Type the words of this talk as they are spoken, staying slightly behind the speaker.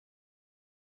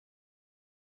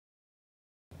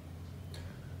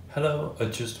Hello, I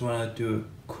just want to do a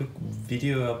quick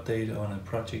video update on a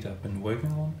project I've been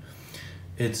working on.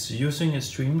 It's using a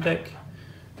Stream Deck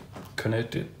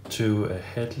connected to a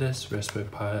headless Raspberry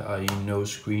Pi, i.e. no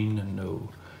screen and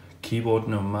no keyboard,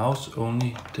 no mouse,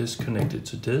 only this connected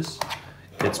to this.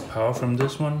 Gets power from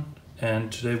this one, and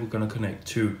today we're going to connect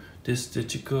to this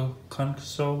DiGiCo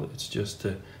console. It's just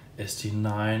a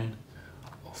SD9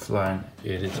 offline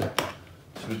editor.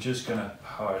 So we're just going to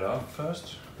power it up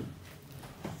first.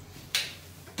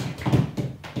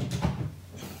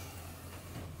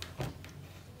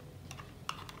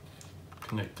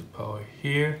 Connect the power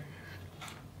here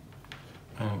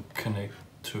and connect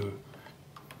to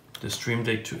the Stream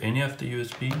Deck to any of the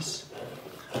USBs.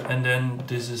 And then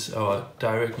this is our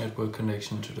direct network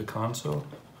connection to the console.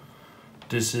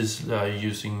 This is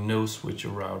using no switcher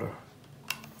router.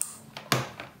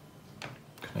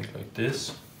 Connect like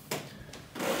this.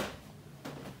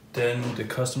 Then the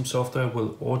custom software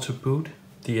will auto boot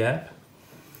the app.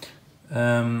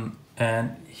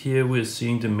 And here we're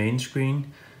seeing the main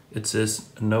screen. It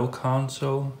says no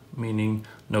console, meaning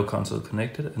no console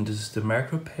connected. And this is the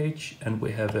macro page, and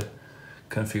we have a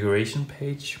configuration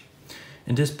page.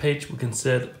 In this page, we can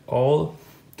set all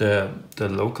the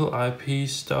local IP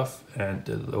stuff and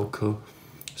the local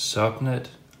subnet,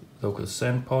 local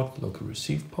send port, local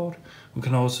receive port. We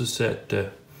can also set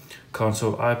the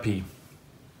console IP.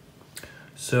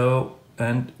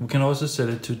 And we can also set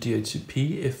it to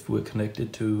DHCP if we're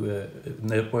connected to a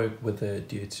network with a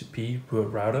DHCP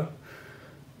router.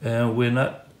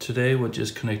 We're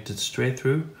just connected straight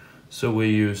through. So we're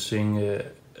using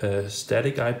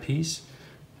static IPs.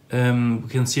 We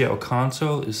can see our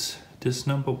console is this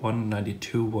number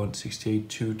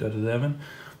 192.168.2.11,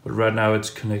 but right now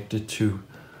it's connected to,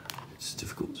 it's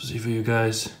difficult to see for you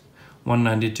guys,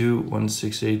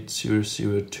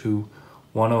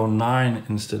 192.168.0.0.2.109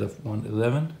 instead of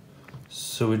 111.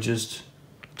 So we just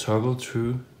toggle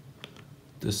through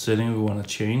the setting we want to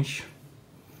change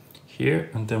here,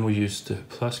 and then we use the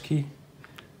plus key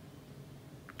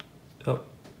up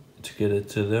to get it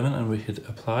to 11, and we hit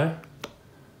apply.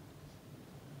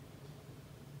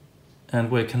 And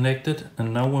we're connected,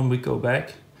 and now when we go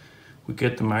back, we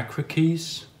get the macro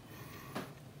keys,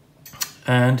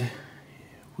 and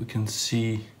we can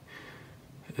see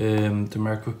the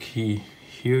macro key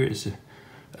here is an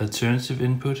alternative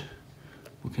input.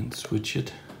 We can switch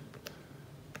it,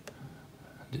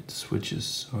 and it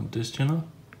switches on this channel.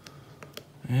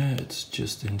 Yeah, it's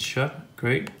just in shot,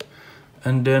 great.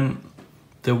 And then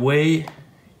the way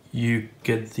you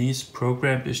get these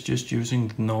programmed is just using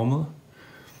the normal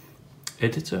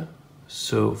editor.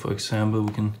 So for example,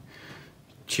 we can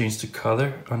change the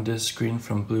color on this screen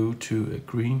from blue to a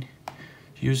green.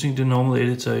 Using the normal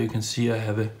editor, you can see I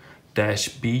have a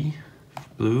 -B for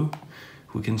blue.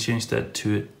 We can change that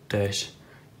to a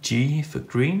 -G for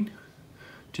green.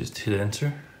 Just hit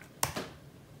enter.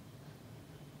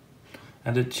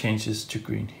 And it changes to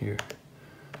green here.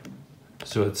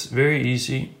 So it's very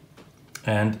easy,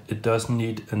 and it doesn't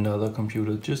need another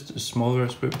computer, just a small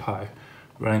Raspberry Pi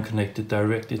running connected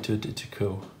directly to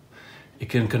DiGiCo. It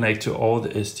can connect to all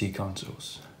the SD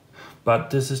consoles.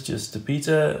 But this is just the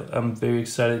beta. I'm very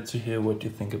excited to hear what you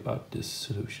think about this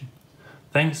solution.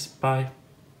 Thanks, bye.